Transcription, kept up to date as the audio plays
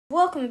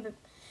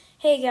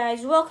Hey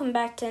guys, welcome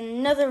back to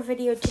another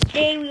video.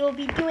 Today we will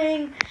be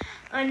doing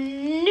a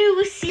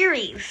new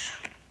series,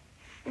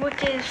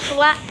 which is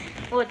not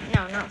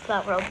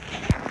Flat World.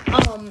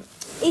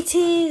 It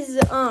is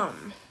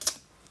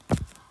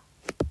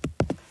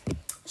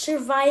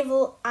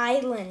Survival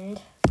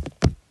Island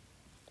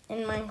in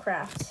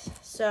Minecraft.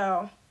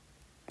 So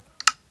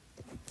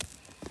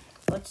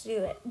let's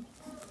do it.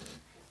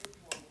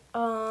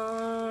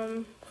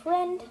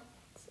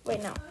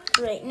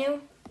 Create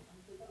new.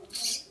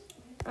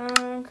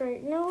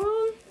 Create new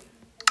one.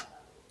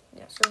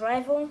 Yeah,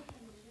 survival.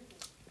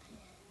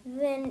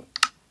 Then,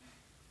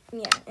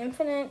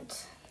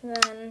 infinite.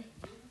 Then,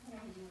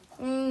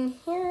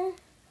 here,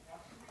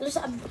 there's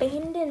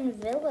abandoned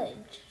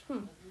village.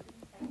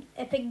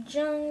 Epic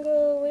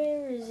jungle.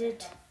 Where is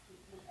it?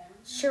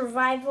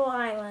 Survival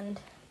Island.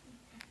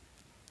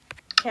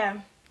 Okay.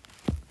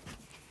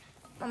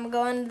 I'm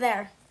going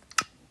there.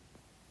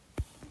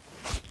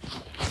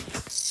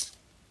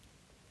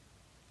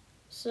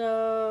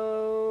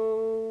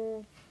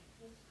 So,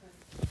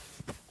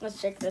 let's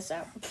check this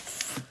out.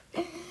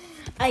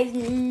 I've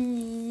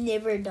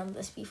never done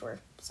this before,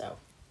 so.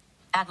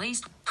 At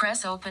least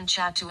press open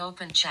chat to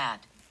open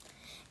chat.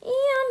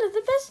 And the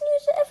best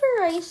news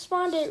ever, I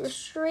spawned it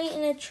straight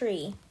in a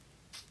tree.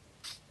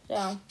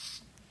 So,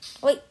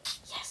 wait,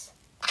 yes.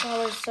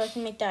 So I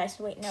can make dice.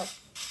 Wait, no.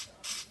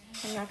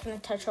 I'm not going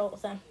to touch all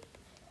of them,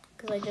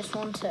 because I just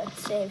want to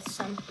save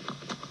some.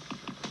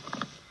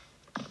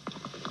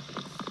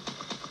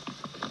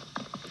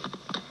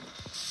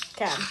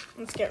 Okay,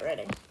 let's get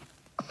ready.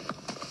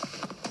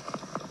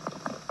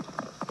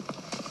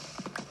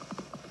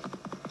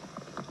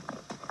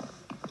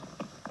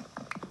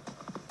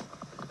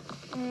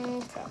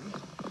 Okay.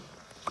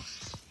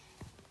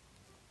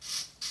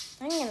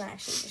 I'm gonna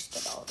actually just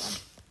get all of them.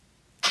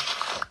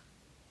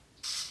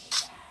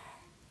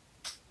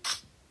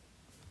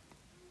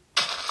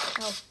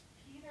 Oh.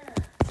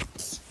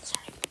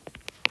 Sorry.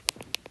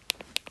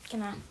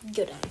 Gonna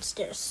go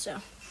downstairs, so.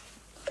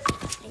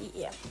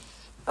 Yeah.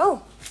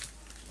 Oh.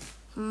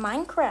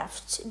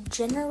 Minecraft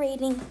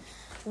generating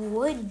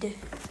wood.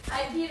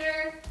 Hi,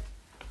 Peter.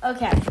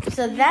 Okay,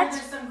 so that's.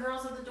 There's some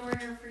girls at the door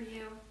here for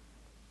you.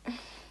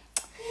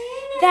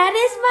 That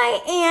is my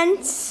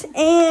aunt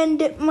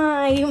and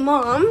my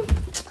mom.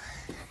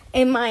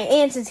 And my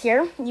aunt is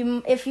here.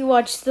 If you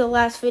watched the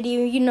last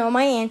video, you know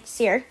my aunt's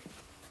here.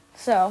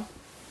 So,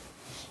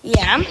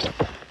 yeah.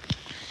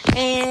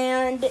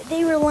 And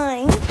they were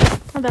lying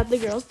about the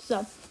girls,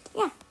 so,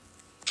 yeah.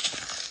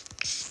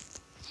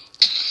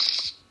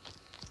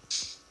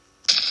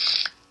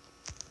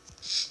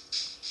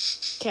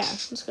 Okay,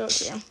 let's go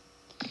here.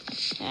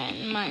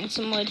 And mine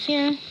some wood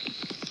here.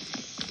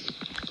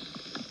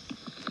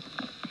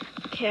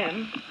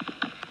 Okay.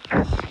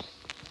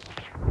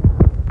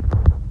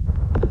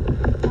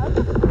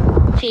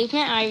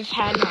 Achievement I've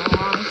had in a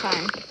long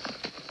time.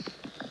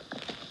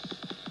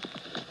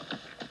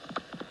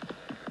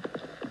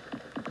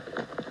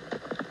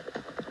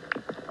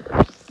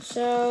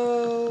 So,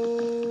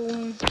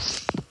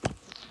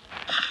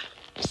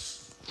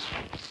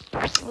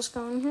 let's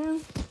go in here.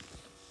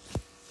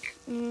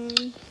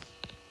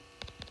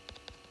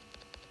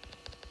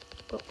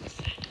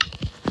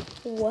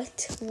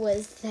 What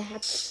was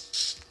that?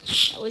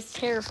 That was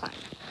terrifying.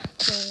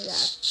 Hearing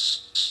that.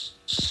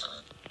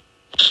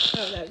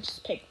 Oh, that was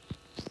just pig.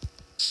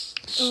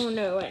 Oh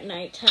no, at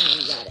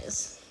nighttime that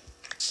is.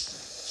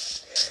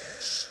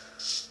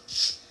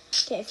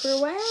 Okay, for a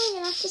while I'm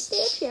gonna have to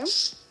stay up here.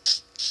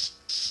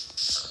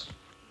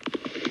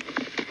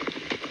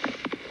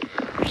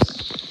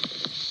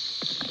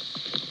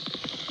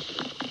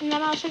 And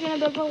I'm also gonna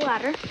build a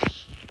ladder.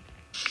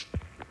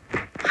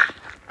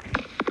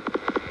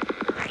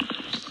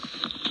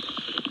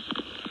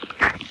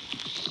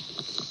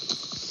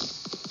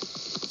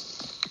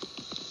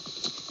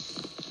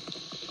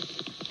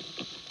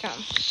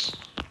 Come.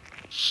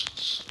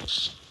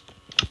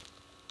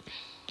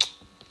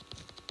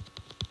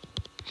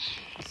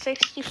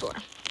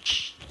 $64.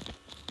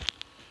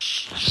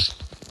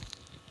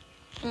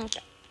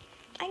 Okay.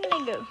 I'm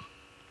gonna go.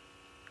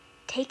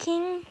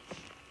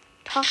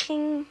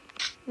 Talking,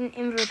 and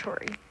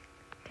inventory.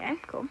 Okay,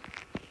 cool.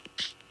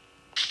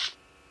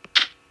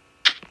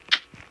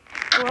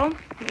 Well,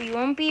 you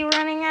won't be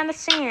running out of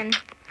sand.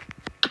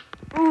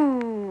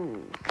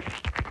 Ooh.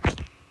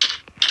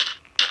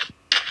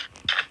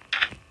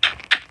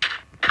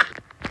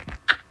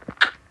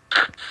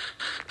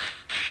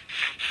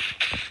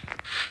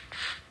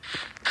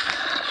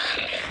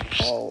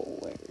 Oh,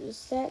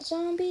 where's that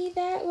zombie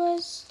that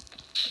was?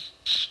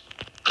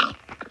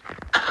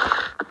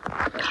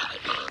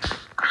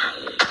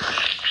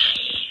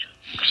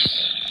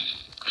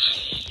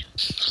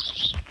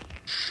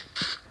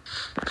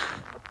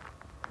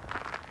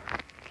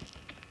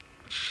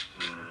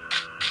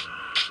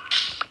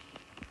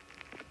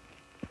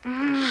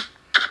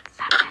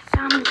 Stop that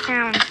zombie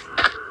sound.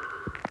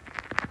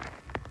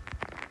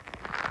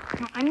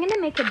 Well, I'm gonna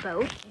make a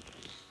boat.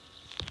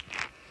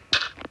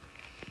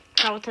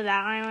 Travel to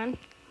that island.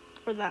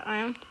 Or that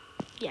island.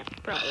 Yeah,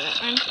 probably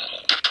that one.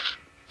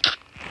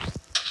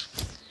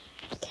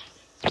 Okay.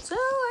 So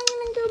I'm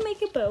gonna go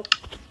make a boat.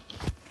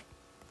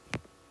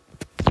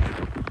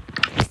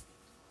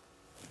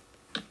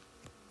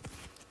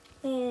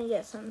 And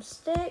get some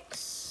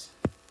sticks.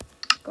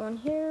 Go in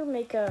here,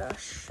 make a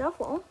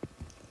shovel.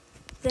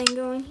 Then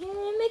go in here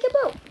and make a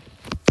boat.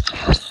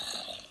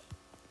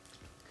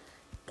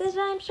 Because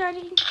I'm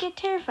starting to get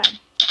terrified.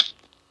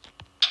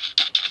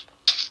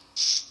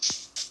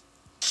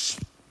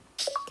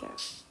 Okay.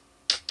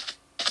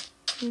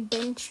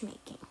 Bench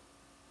making.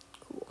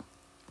 Cool.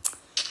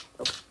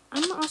 Okay.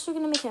 I'm also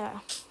going to make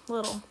a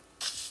little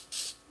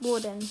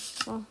wooden,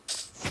 well,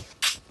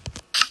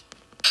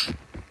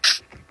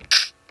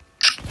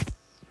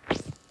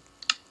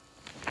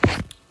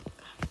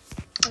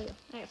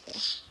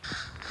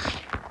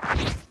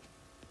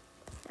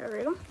 there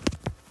we go.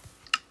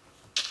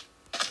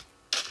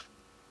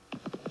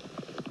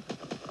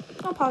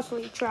 I'll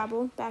possibly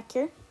travel back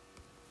here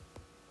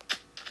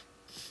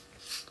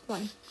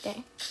one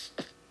day.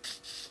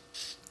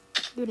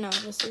 You know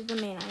this is the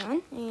main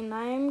island, and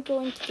I'm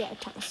going to get a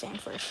ton of sand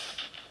first.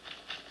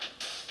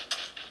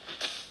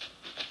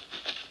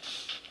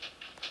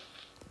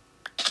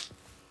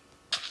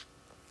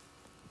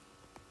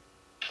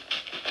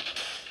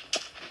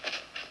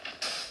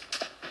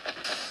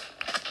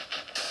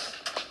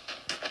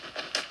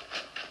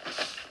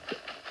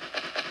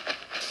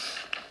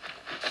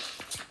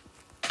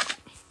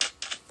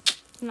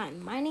 And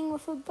I'm mining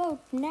with a boat,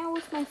 now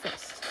with my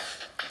fist.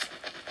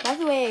 By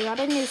the way, I got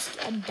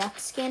a duck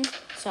skin,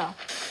 so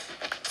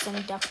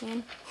some duck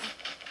man.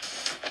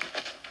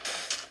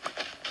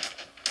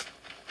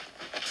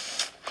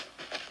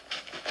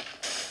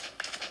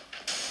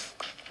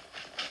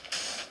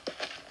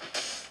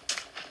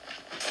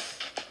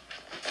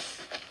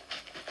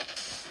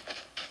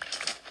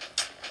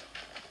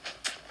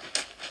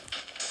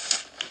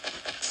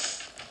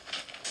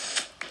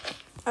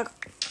 Okay.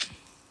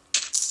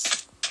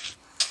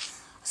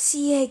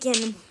 See you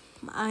again,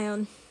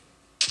 I'll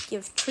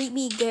treat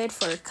me good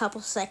for a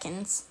couple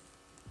seconds.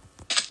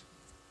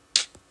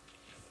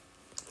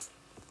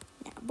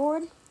 Now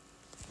board.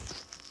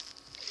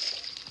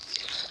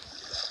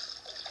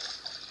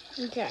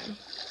 Okay.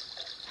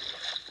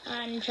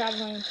 I'm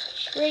traveling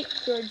straight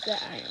towards the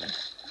island.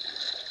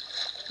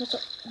 What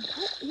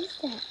is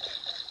that?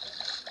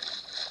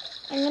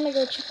 I'm gonna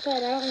go check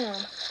that out in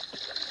a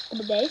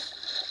couple days.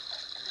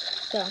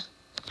 So,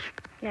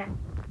 yeah,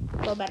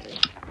 go battery.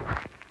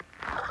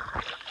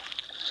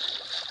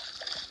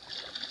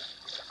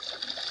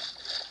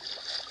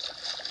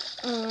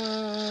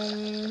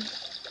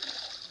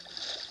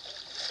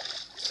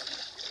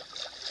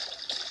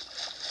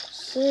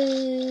 So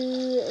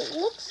it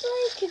looks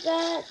like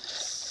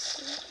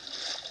that's,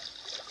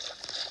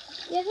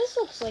 yeah, this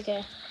looks like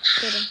a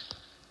good one.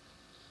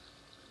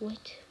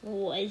 What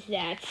was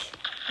that?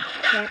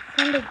 That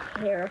sounded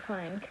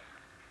terrifying.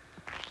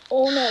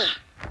 Oh no.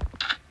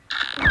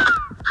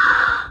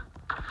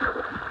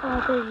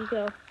 Oh, there you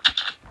go.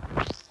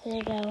 There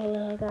you go,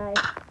 little guy.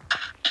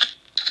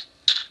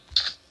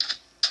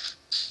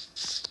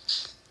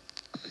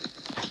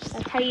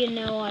 That's how you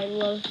know I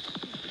love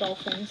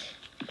dolphins,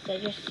 because I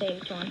just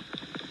saved one.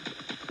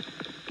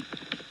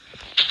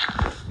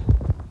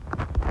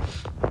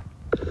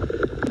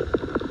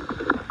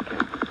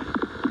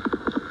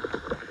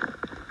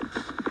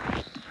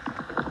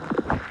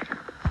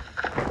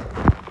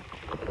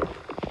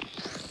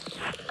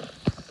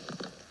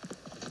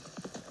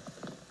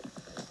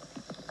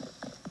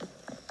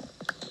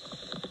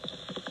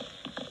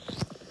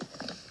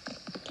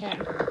 Okay.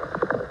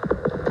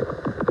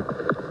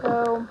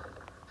 So,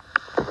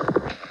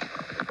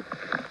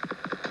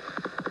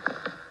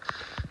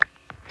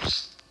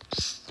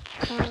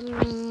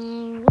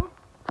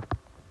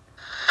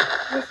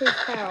 this is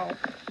how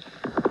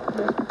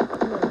this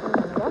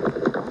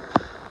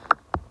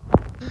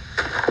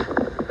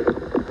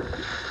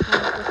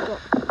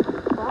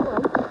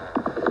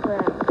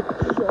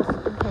just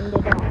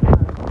depended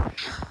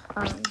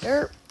on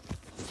dirt.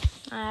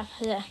 I have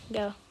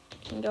to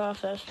go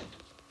off of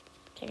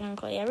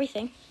technically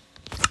everything.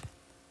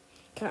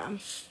 Come.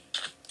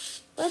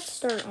 Let's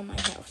start on my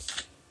house.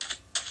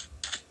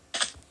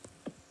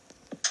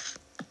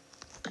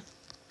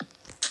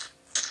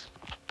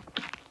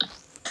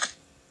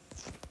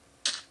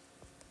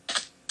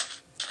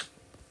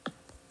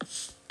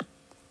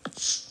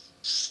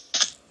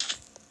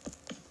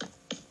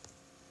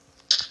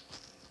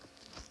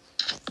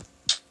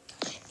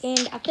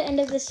 And at the end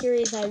of the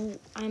series,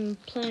 I'm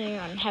planning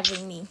on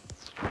having me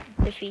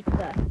defeat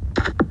the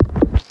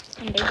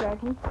Ender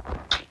Dragon.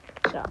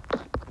 So.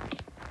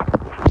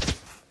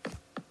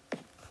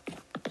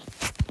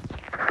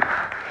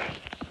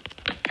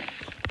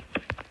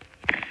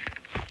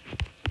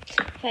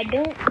 If I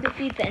don't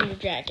defeat the Ender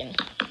Dragon,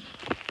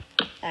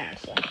 I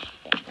honestly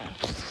don't know.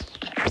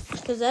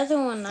 Because the other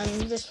one,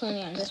 I'm just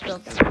planning on just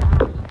building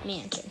a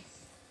mansion.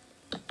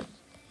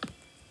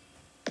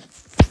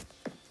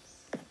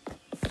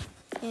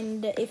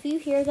 And if you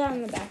hear that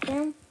in the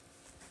background,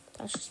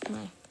 that's just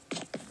my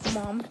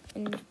mom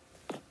and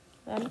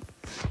them.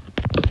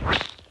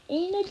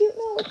 And I don't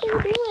know what they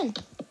were doing.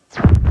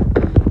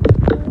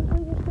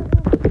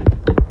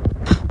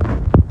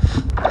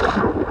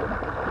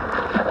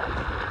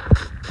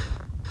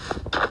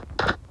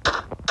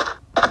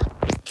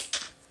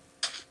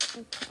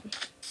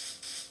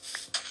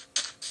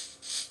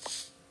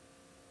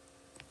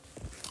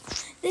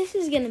 This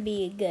is gonna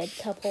be a good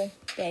couple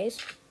days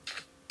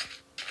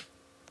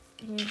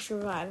in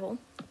survival.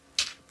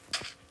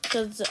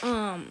 Because,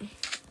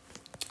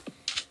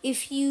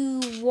 if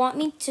you want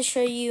me to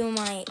show you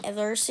my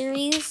other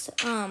series,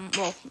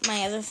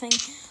 my other thing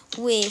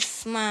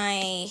with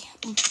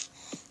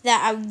that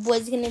I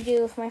was going to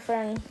do with my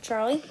friend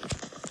Charlie,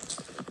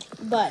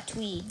 but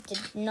we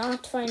did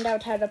not find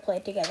out how to play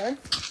together,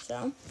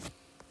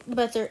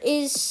 but there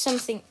is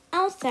something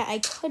else that I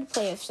could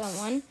play with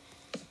someone,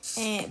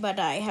 but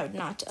I have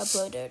not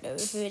uploaded a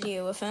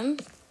video with him.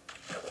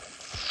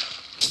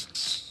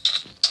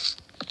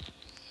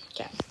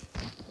 Okay.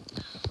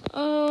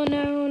 Oh,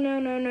 no,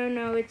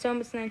 it's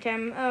almost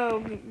nighttime. Oh,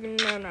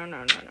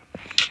 no.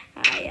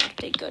 I have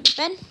to go to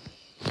bed.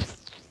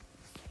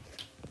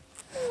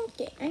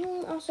 Okay,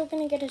 I'm also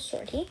going to get a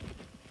sortie.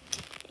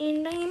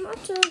 And I am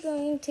also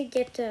going to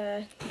get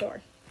a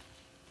door.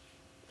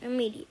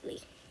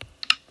 Immediately.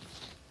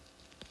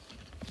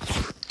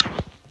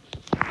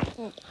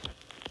 Okay.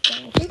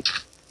 Thank you.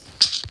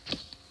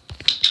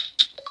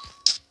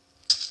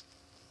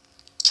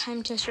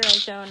 Time to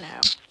strike out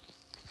now.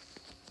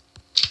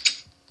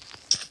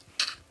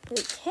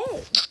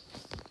 Okay.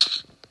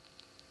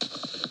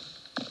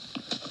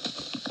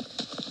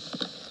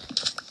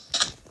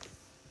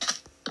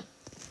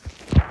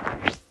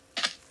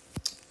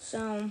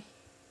 So,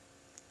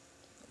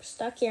 we're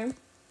stuck here.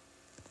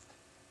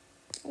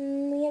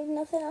 And we have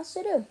nothing else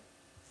to do.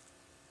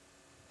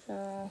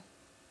 So,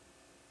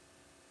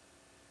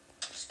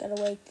 just gotta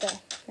wait the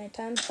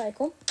nighttime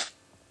cycle.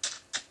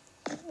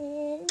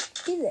 And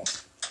do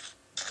this.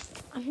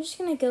 I'm just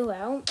gonna go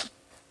out.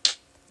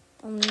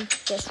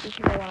 Just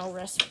because I want to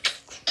rest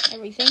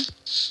everything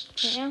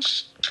right now.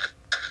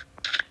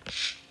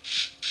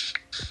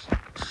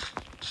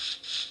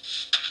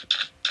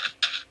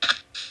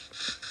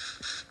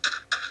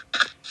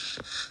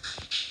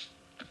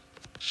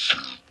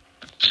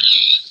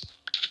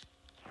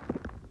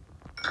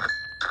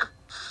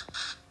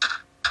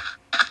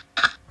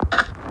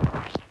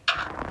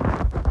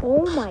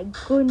 Oh my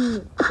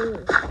goodness,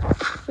 there's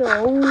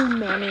so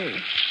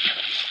many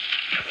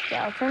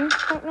skeletons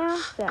right now.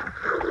 So,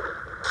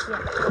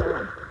 yeah, so.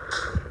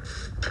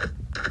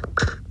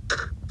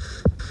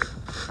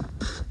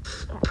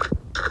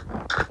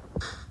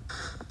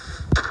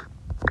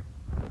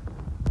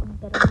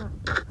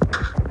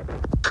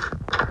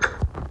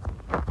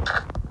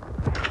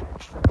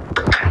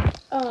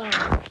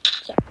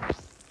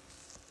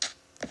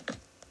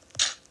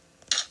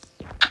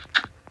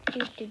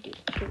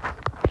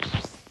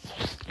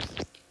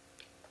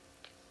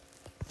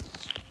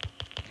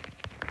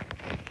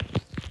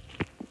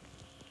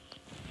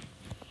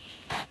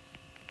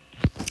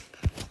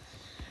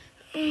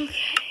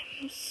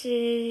 Okay, so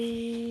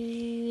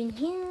in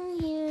here.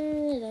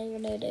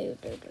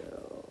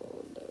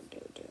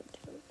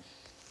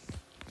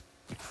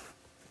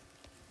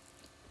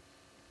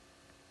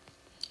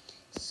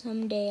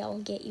 Someday I'll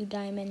get you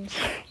diamonds.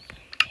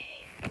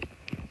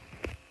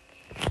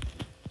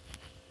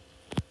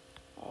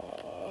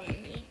 Oh, I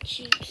need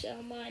sheep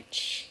so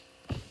much.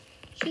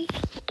 Sheep.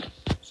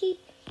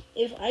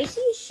 If I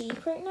see a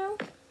sheep right now,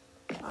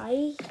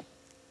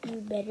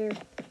 you better.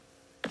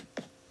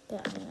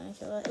 Yeah, I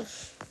feel it.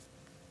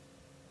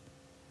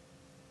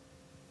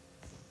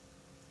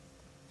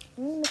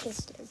 I'm gonna make a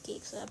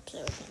staircase up so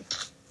I can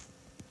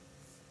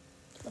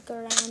look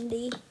around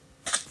the.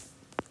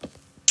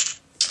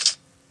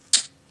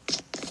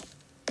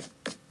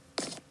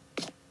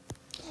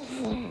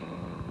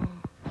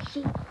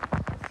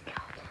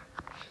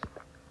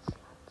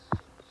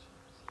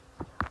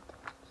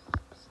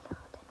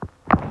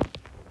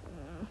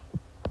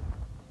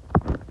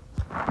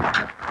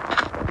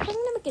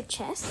 A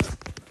chest,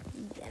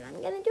 then I'm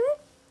gonna do it.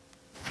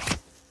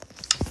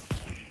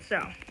 So,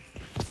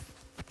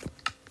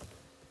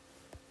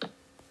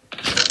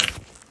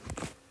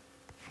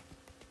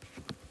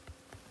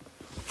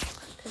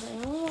 because I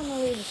only want to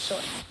leave a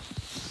sword,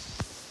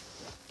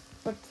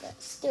 but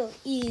that still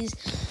is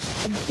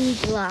a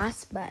big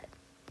loss, but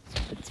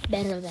it's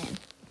better than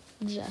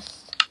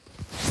just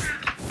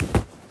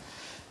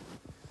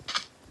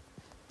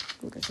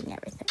losing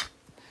everything.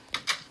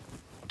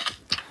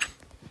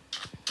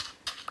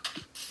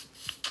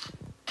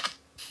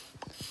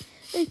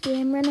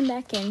 Okay, I'm running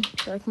back in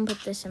so I can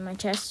put this in my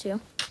chest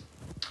too.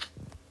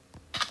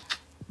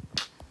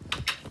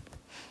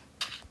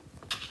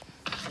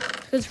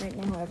 Because right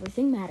now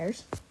everything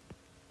matters.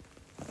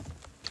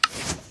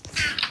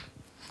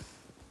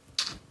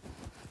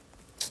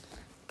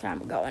 Okay,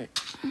 I'm going.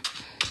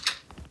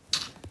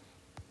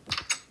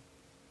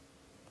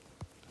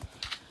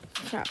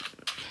 Okay.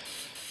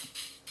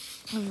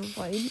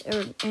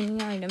 Avoid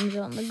any items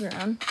on the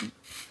ground.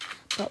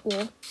 got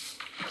wool.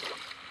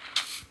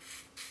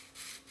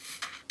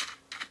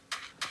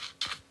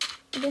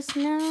 I guess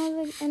now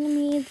the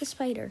enemy is the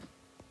spider.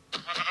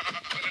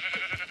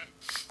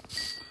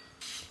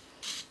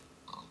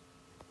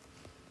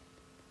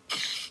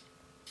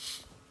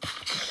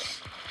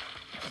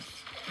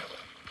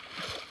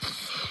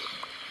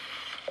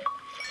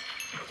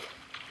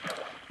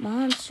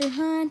 Monster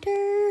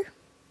Hunter.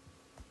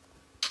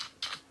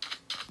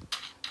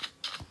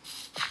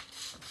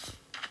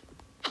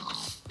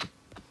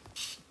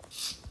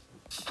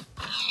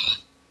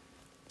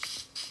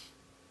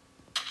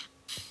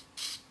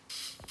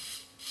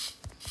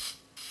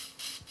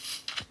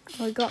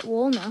 Oh, I got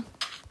wool now.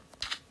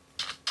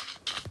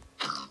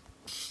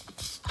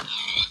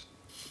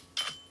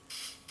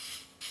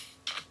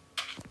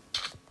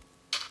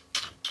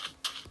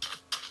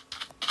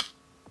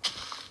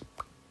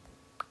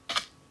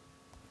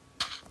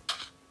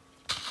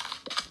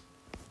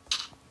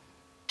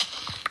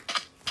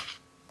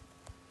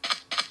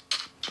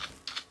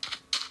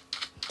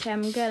 Okay,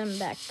 I'm getting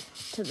back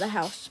to the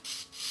house.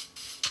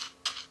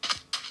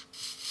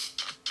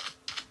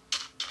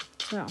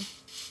 So,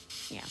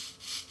 yeah.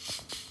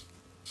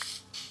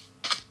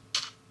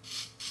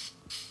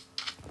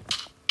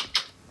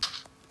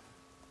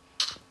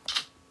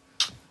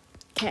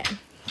 Okay,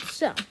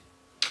 so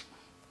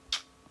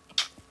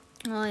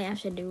all I have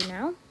to do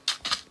now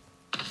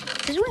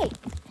is wait.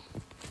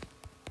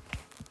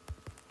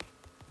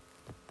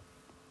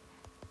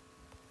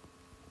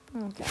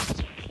 Okay.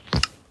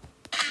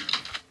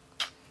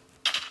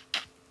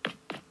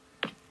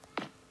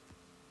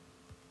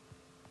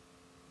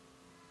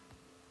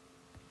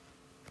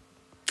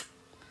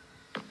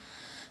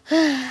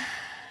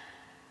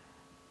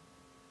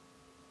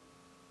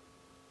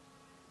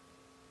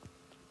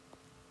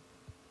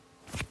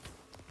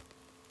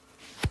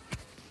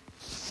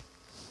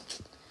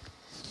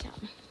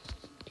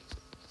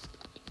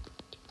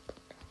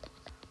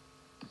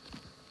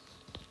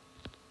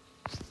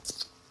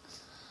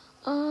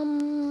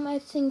 I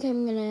think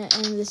I'm gonna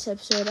end this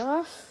episode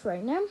off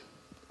right now,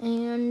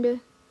 and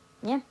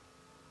yeah,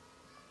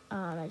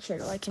 make sure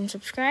to like and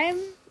subscribe,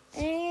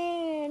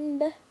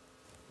 and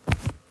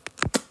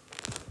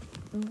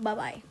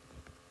bye-bye.